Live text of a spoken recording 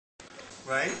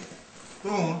right?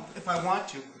 Boom, if I want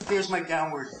to. There's my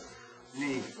downward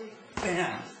knee.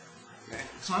 Bam. Okay.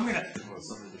 So I'm gonna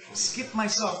skip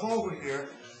myself over here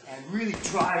and really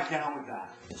drive down with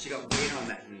that. So you got weight on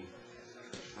that knee.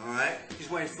 All right?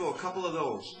 Just want to throw a couple of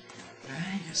those.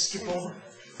 Okay, just skip over,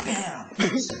 bam.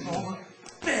 Skip over,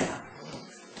 bam.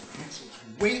 Okay, so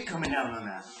weight coming down on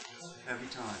that every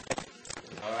time.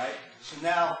 All right? So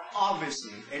now,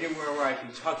 obviously, anywhere where I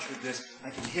can touch with this,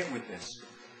 I can hit with this.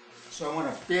 So I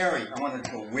want to vary. I want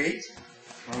to go weight.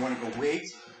 I want to go weight.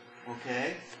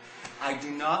 Okay? I do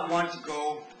not want to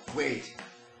go weight.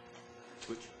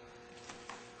 Switch.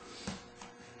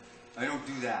 I don't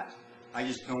do that. I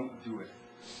just don't do it.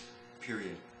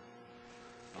 Period.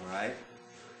 All right?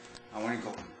 I want to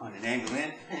go on an angle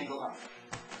in, angle up.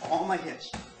 All my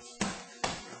hips.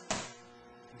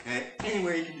 Okay?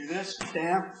 Anywhere you can do this.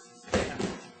 Bam. Bam.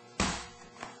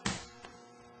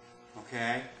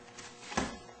 Okay?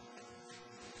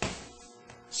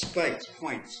 Spikes,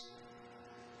 points.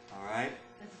 All right?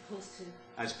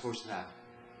 As opposed to that.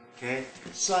 Okay?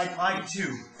 Side I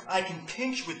too. I can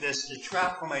pinch with this to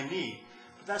trap for my knee,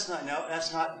 but that's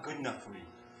not good enough for me.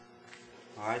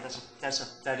 All right?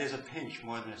 That is a pinch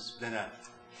more than a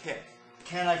hit.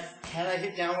 Can I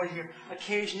hit downward here?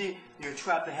 Occasionally you're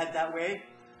trapped the head that way,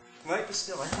 right? But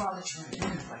still, I'd rather turn it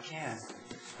in if I can.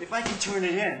 If I can turn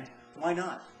it in, why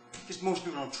not? Because most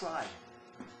people don't try.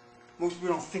 Most people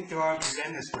don't think their arms can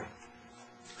bend this way.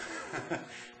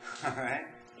 All right?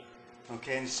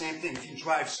 Okay, and the same thing. If you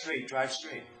drive straight, drive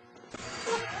straight.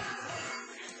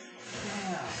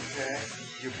 Yeah, okay.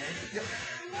 You okay? Yep.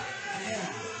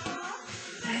 Yeah.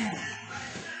 Yeah.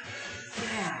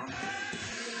 Yeah.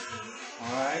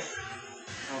 All right.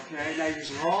 Okay, now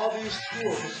using all these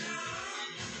tools.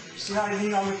 See how I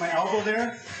lean on with my elbow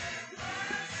there?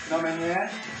 Not my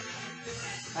hand?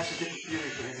 That's a different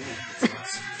feeling for him.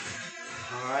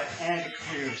 All right, and it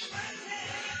clears.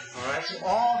 All right, so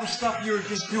all the stuff you were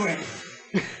just doing,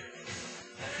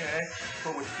 okay,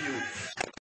 but with feeling.